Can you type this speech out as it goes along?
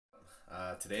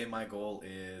Today my goal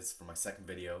is, for my second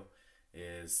video,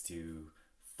 is to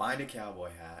find a cowboy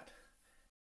hat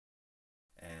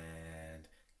and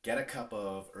get a cup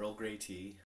of Earl Grey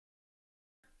tea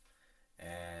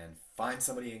and find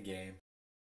somebody in game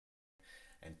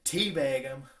and teabag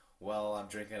him while I'm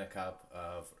drinking a cup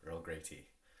of Earl Grey tea.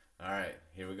 Alright,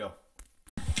 here we go.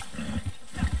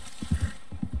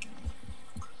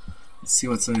 Let's see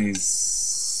what some of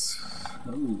these...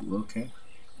 Oh, okay.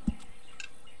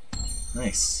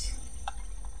 Nice.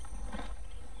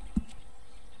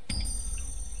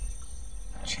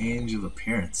 Change of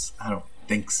appearance. I don't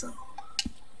think so.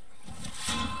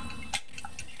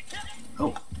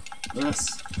 Oh,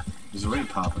 this is already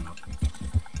popping up.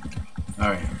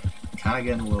 Alright, kind of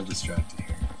getting a little distracted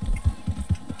here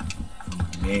from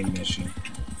my main mission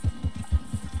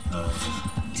of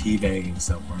teabagging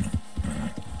someone.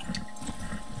 Alright.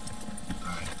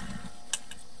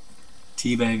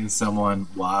 Teabagging someone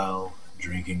while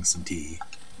drinking some tea.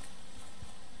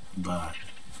 But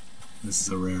this is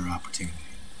a rare opportunity.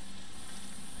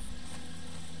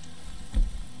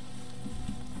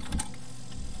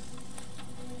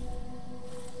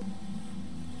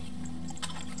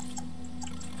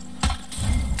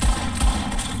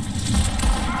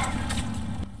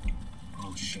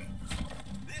 Oh shit.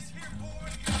 This here boy.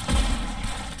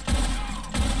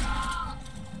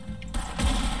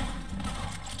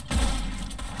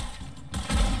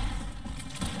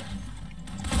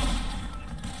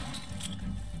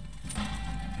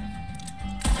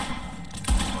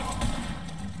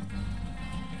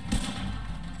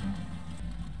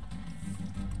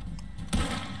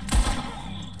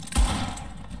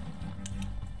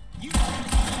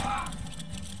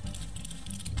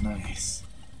 Nice.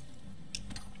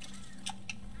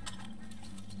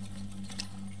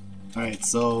 Alright,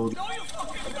 so... No, you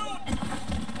fucking don't!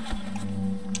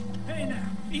 Hey now,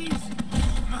 easy.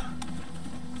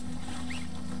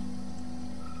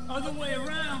 Other way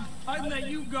around, I'd let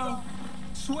you go.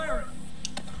 Swear it.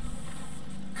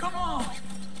 Come on,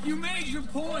 you made your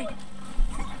point.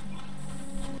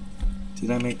 Did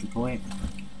I make the point?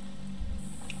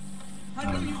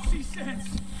 I know you see sense.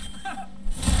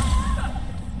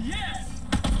 Yes!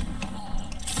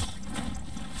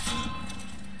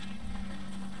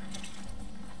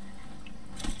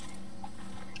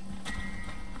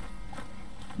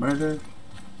 Murder?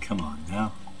 Come on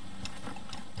now.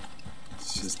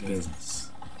 It's just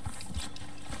business.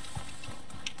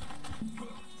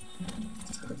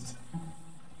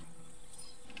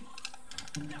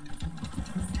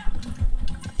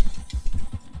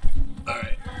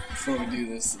 Alright, before we do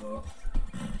this though.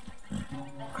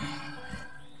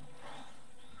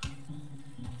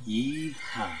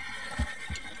 Yeehaw.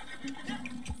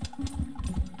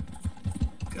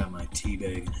 Got my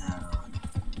teabagging hat on.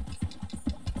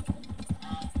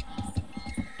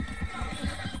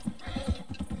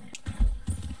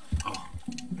 Oh,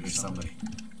 there's somebody.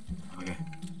 Okay.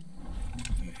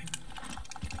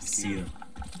 See them.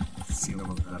 See them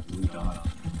with that blue dot on.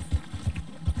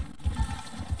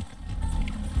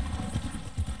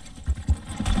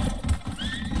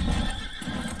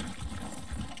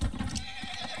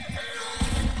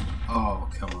 Oh,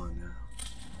 come on now.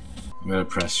 I'm gonna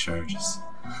press charges.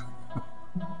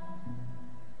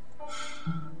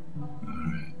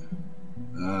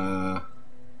 Alright.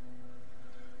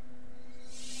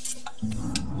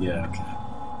 Yeah, okay.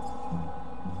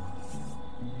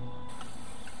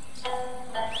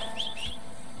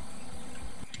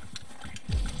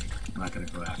 I'm not gonna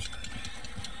go after that.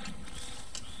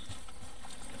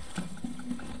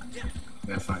 I'm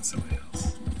gonna find somebody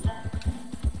else.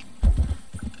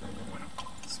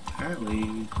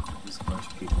 Apparently, there's a bunch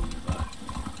of people nearby.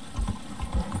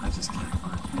 I just can't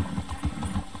find them.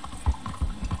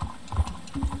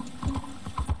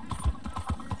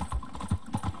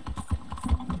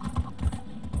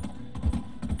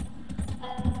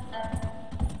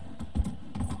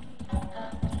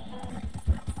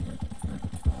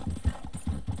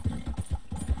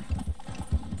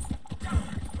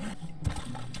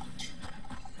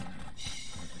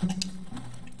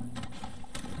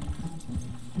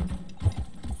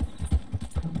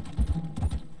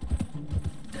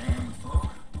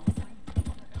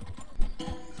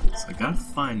 So I gotta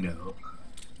find out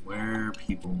where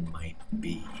people might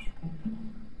be.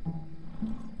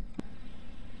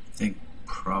 I think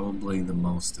probably the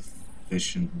most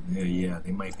efficient... yeah,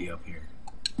 they might be up here.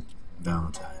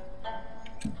 Valentine.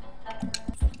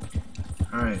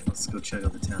 Alright, let's go check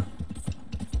out the town.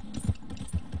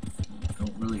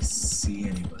 Don't really see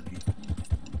anybody.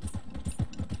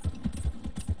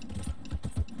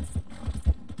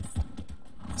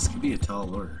 This could be a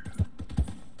tall order.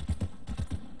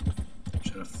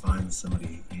 Try to find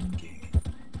somebody in game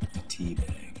to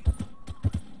teabag.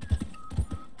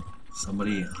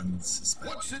 Somebody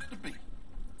unsuspecting. What's it to be?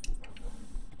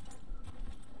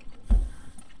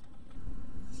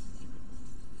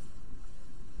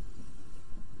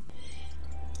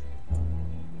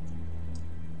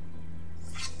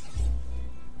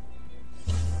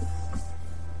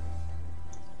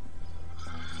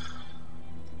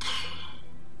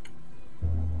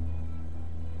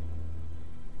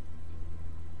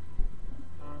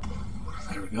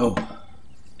 There we go.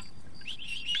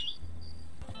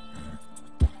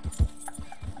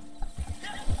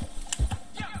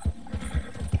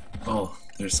 Oh,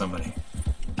 there's somebody.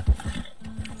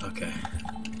 Okay.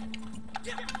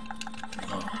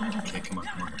 Oh, okay, come on,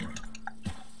 come on, come on.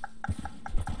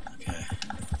 Okay.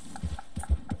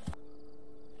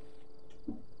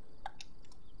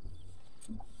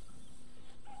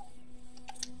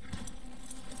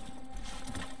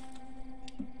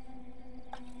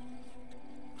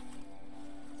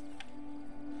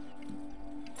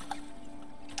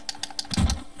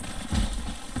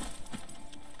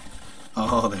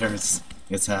 Oh,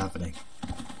 it's happening.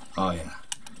 Oh yeah.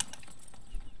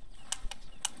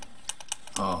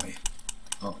 Oh yeah.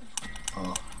 Oh,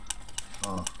 oh,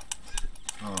 oh,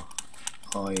 oh,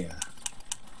 oh yeah.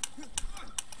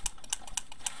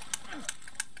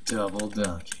 Double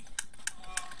dunking.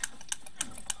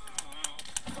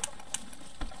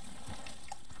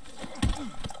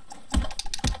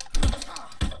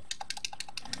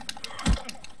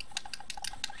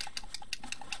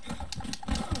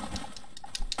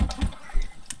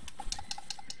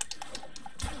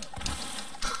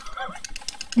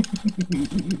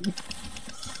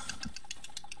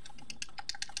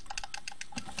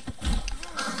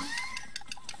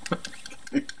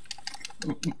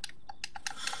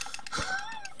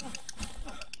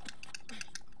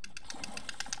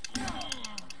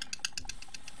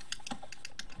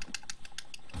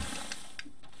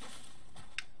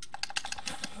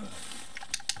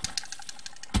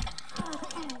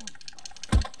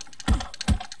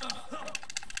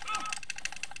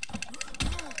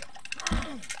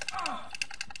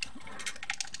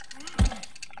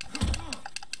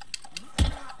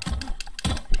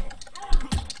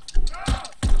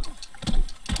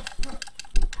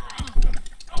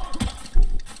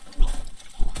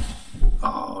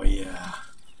 Oh yeah.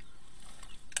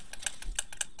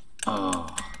 Oh.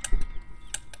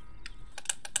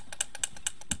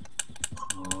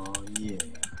 Oh yeah.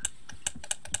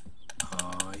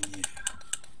 Oh yeah.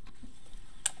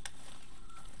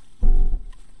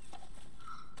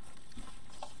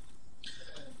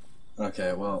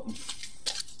 Okay, well,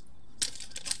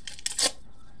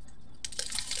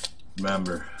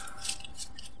 remember,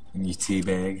 when you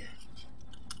teabag,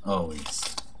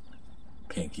 always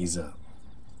pinkies up.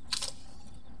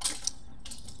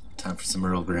 Time for some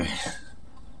Earl Grey.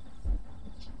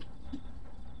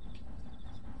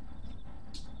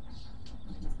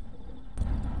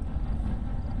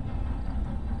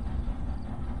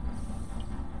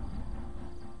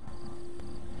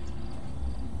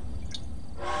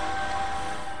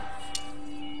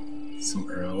 Some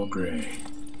Earl Grey.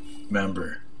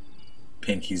 Remember,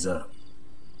 pinkies up.